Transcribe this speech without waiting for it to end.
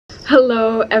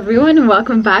Hello everyone,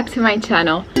 welcome back to my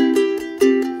channel.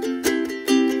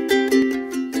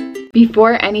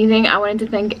 Before anything, I wanted to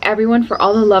thank everyone for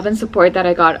all the love and support that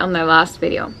I got on my last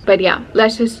video. But yeah,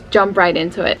 let's just jump right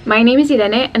into it. My name is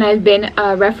Irene and I've been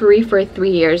a referee for 3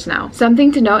 years now.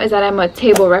 Something to note is that I'm a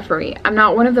table referee. I'm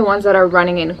not one of the ones that are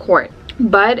running in court.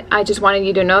 But I just wanted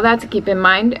you to know that, to keep in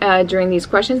mind during these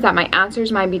questions that my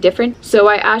answers might be different. So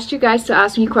I asked you guys to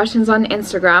ask me questions on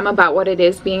Instagram about what it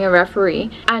is being a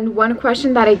referee. And one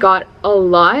question that I got a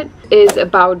lot is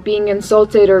about being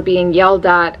insulted or being yelled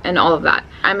at and all of that.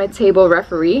 I'm a table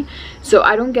referee, so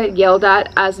I don't get yelled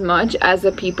at as much as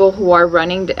the people who are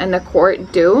running in the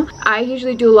court do. I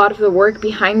usually do a lot of the work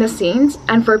behind the scenes,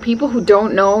 and for people who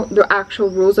don't know the actual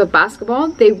rules of basketball,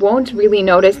 they won't really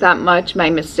notice that much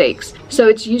my mistakes. So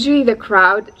it's usually the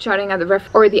crowd shouting at the ref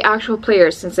or the actual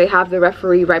players, since they have the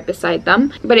referee right beside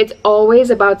them. But it's always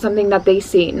about something that they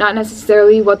see, not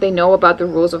necessarily what they know about the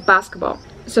rules of basketball.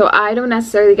 So I don't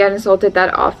necessarily get insulted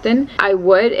that often. I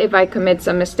would if I commit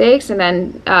some mistakes and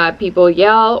then people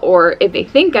yell, or if they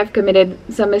think I've committed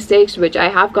some mistakes, which I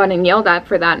have gotten yelled at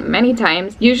for that many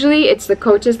times. Usually it's the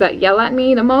coaches that yell at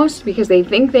me the most because they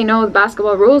think they know the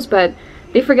basketball rules, but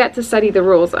they forget to study the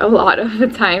rules a lot of the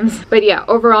times. But yeah,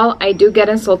 overall, I do get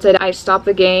insulted. I stop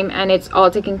the game and it's all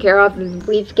taken care of.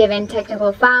 We've given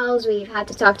technical fouls, we've had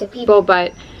to talk to people,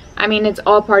 but I mean, it's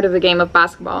all part of the game of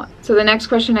basketball. So the next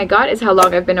question I got is how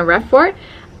long I've been a ref for.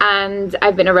 And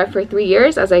I've been a ref for 3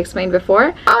 years, as I explained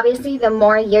before. Obviously, the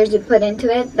more years you put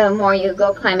into it, the more you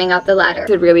go climbing up the ladder.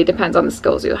 It really depends on the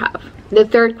skills you have. The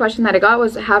third question that I got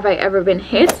was, have I ever been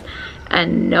hit?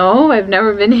 And no, I've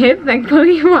never been hit,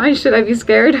 thankfully. Why should I be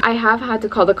scared? I have had to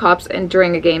call the cops and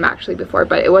during a game actually before,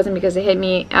 but it wasn't because they hit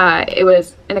me. It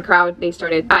was in the crowd. They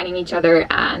started fighting each other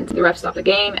and the ref stopped the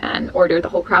game and ordered the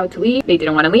whole crowd to leave. They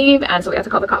didn't want to leave, and so we had to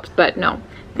call the cops. But no,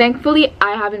 thankfully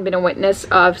I haven't been a witness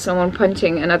of someone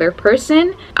punching another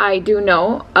person. I do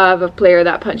know of a player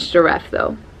that punched a ref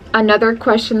though. Another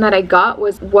question that I got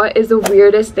was, what is the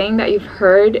weirdest thing that you've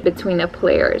heard between the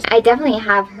players? I definitely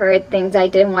have heard things I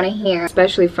didn't want to hear.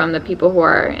 Especially from the people who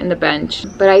are in the bench.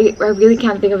 But I really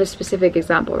can't think of a specific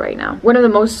example right now. One of the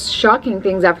most shocking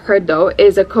things I've heard though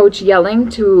is a coach yelling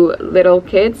to little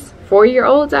kids,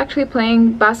 4-year-olds actually,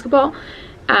 playing basketball.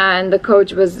 And the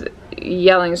coach was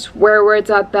yelling swear words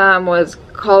at them, was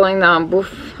calling them,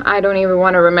 oof, I don't even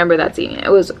want to remember that scene. It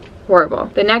was horrible.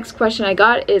 The next question I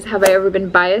got is, have I ever been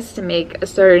biased to make a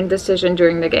certain decision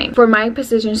during the game? For my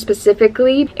position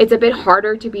specifically, it's a bit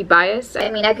harder to be biased.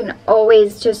 I mean, I can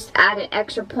always just add an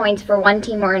extra point for one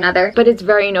team or another. But it's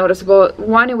very noticeable.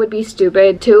 One, it would be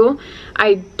stupid. Two,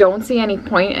 I don't see any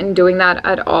point in doing that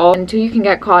at all. And two, you can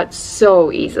get caught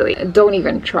so easily. Don't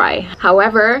even try.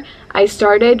 However, I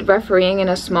started refereeing in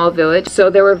a small village, so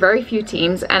there were very few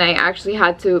teams, and I actually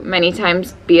had to many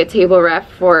times be a table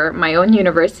ref for my own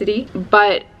university.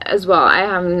 But as well,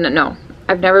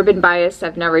 I've never been biased.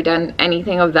 I've never done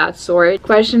anything of that sort.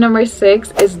 Question number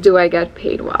 6 is, do I get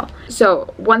paid well?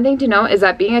 So one thing to know is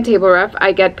that being a table ref,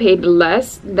 I get paid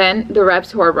less than the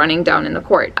refs who are running down in the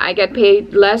court. I get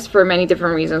paid less for many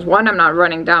different reasons. One, I'm not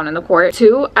running down in the court.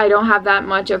 Two, I don't have that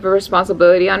much of a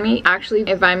responsibility on me. Actually,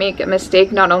 if I make a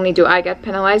mistake, not only do I get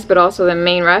penalized, but also the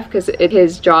main ref, because it's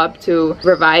his job to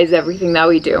revise everything that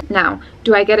we do. Now,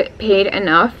 do I get paid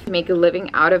enough to make a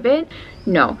living out of it?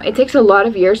 No, it takes a lot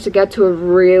of years to get to a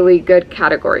really good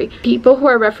category. People who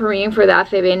are refereeing for the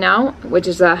ACB now, which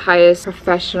is the highest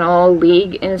professional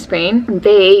league in Spain,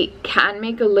 they can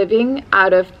make a living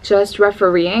out of just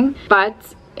refereeing,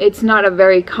 but it's not a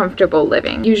very comfortable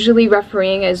living. Usually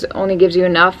refereeing only gives you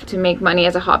enough to make money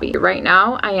as a hobby. Right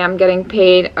now I am getting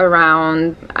paid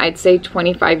around, I'd say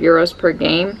 25 euros per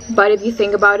game. But if you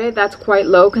think about it, that's quite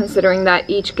low considering that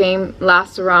each game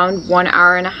lasts around 1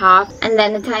 hour and a half. And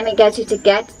then the time it gets you to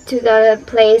get to the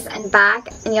place and back,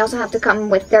 and you also have to come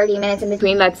with 30 minutes in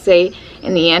between. Let's say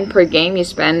in the end per game you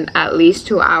spend at least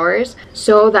 2 hours.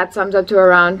 So that sums up to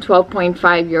around 12.5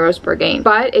 euros per game.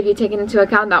 But if you take into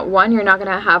account that, one, you're not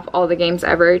gonna have all the games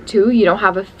ever. Two, you don't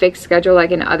have a fixed schedule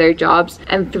like in other jobs.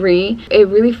 And three, it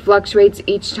really fluctuates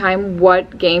each time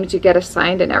what games you get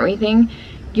assigned and everything.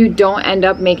 You don't end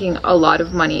up making a lot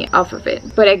of money off of it.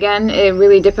 But again, it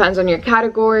really depends on your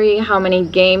category, how many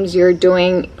games you're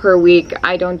doing per week.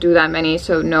 I don't do that many,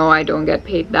 so no, I don't get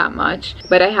paid that much.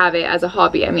 But I have it as a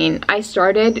hobby. I mean, I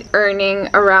started earning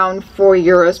around 4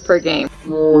 euros per game.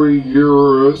 4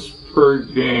 euros per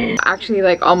game. Actually,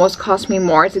 like, almost cost me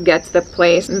more to get to the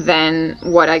place than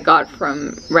what I got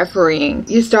from refereeing.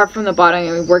 You start from the bottom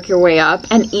and you work your way up,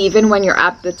 and even when you're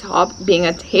at the top being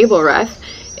a table ref,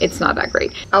 it's not that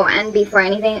great. Oh, and before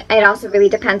anything, it also really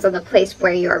depends on the place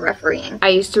where you're refereeing. I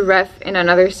used to ref in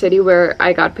another city where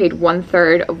I got paid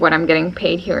 1/3 of what I'm getting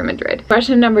paid here in Madrid.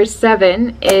 Question number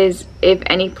 7 is if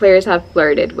any players have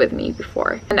flirted with me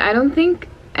before. And I don't think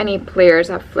any players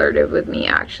have flirted with me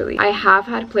actually. I have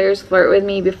had players flirt with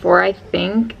me before, I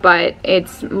think, but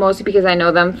it's mostly because I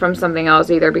know them from something else,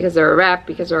 either because they're a ref,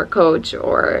 because they're a coach,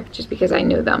 or just because I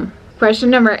knew them.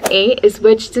 Question number 8 is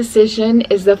which decision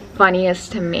is the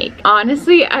funniest to make?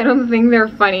 Honestly, I don't think they're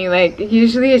funny. Like,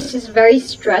 usually it's just very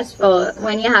stressful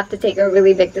when you have to take a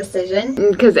really big decision.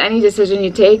 Because any decision you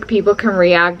take, people can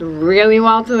react really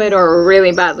well to it or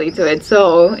really badly to it.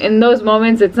 So in those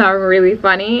moments, it's not really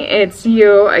funny. It's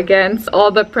you against all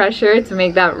the pressure to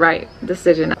make that right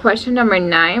decision. Question number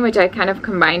 9, which I kind of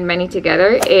combined many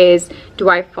together, is do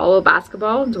I follow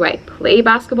basketball? Do I play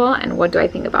basketball? And what do I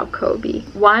think about Kobe?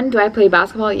 1, do I play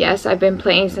basketball? Yes, I've been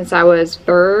playing since I was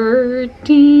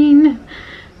 13.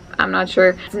 I'm not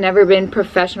sure. It's never been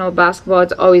professional basketball.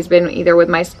 It's always been either with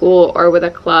my school or with a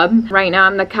club. Right now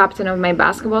I'm the captain of my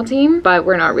basketball team, but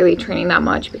we're not really training that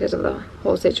much because of the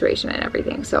whole situation and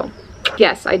everything. So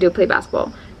yes, I do play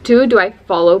basketball. 2, do I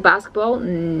follow basketball?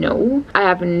 No. I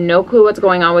have no clue what's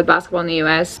going on with basketball in the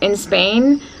US. In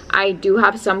Spain, I do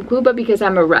have some clue, but because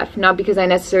I'm a ref, not because I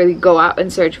necessarily go out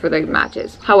and search for the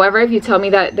matches. However, if you tell me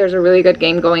that there's a really good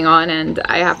game going on and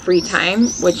I have free time,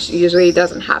 which usually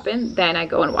doesn't happen, then I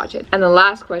go and watch it. And the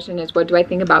last question is what do I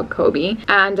think about Kobe?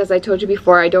 And as I told you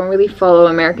before, I don't really follow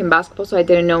American basketball, so I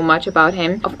didn't know much about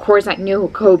him. Of course, I knew who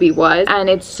Kobe was, and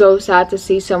it's so sad to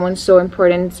see someone so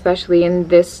important, especially in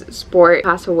this sport,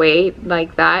 pass away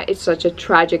like that. It's such a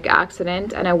tragic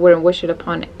accident, and I wouldn't wish it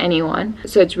upon anyone.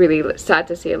 So it's really sad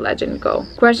to see a legend go.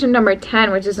 Question number 10,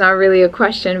 which is not really a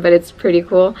question, but it's pretty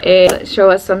cool, is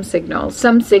show us some signals.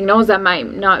 Some signals that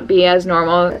might not be as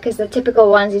normal. Because the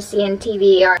typical ones you see in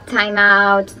TV are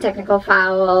timeout, technical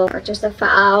foul, or just a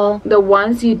foul. The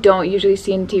ones you don't usually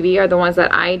see in TV are the ones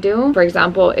that I do. For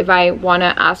example, if I want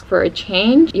to ask for a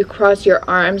change, you cross your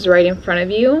arms right in front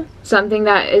of you. Something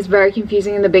that is very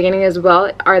confusing in the beginning as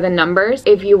well are the numbers.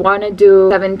 If you want to do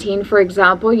 17, for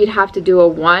example, you'd have to do a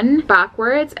 1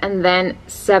 backwards and then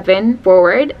 7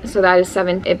 forward, so that is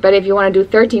 7. But if you want to do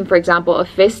 13, for example, a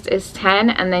fist is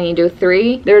 10 and then you do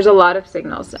 3. There's a lot of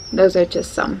signals. Those are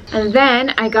just some. And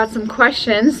then I got some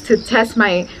questions to test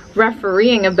my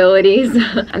refereeing abilities.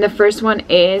 And the first one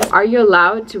is, are you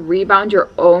allowed to rebound your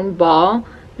own ball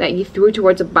that you threw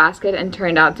towards a basket and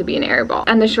turned out to be an air ball?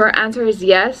 And the short answer is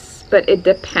yes, but it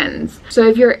depends. So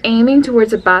if you're aiming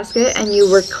towards a basket and you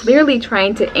were clearly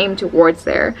trying to aim towards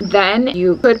there, then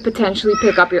you could potentially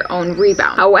pick up your own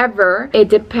rebound. However, it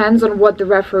depends on what the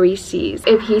referee sees.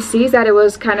 If he sees that it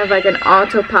was kind of like an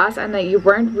auto pass and that you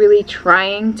weren't really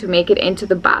trying to make it into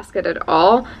the basket at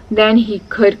all, then he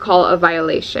could call a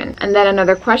violation. And then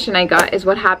another question I got is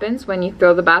what happens when you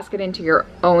throw the basket into your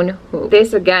own hoop?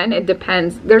 This again, it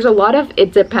depends. There's a lot of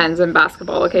it depends in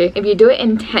basketball, okay? If you do it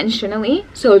intentionally,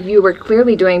 so if you were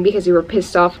clearly doing because you were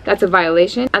pissed off, that's a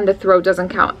violation and the throw doesn't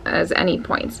count as any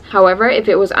points. However, if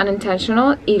it was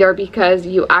unintentional, either because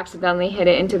you accidentally hit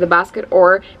it into the basket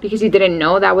or because you didn't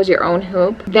know that was your own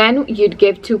hoop, then you'd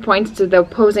give 2 points to the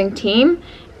opposing team,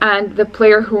 and the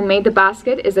player who made the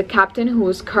basket is the captain who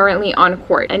is currently on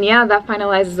court. And yeah, that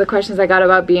finalizes the questions I got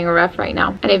about being a ref right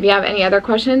now. And if you have any other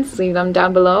questions, leave them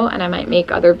down below and I might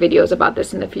make other videos about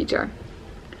this in the future.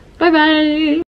 Bye bye!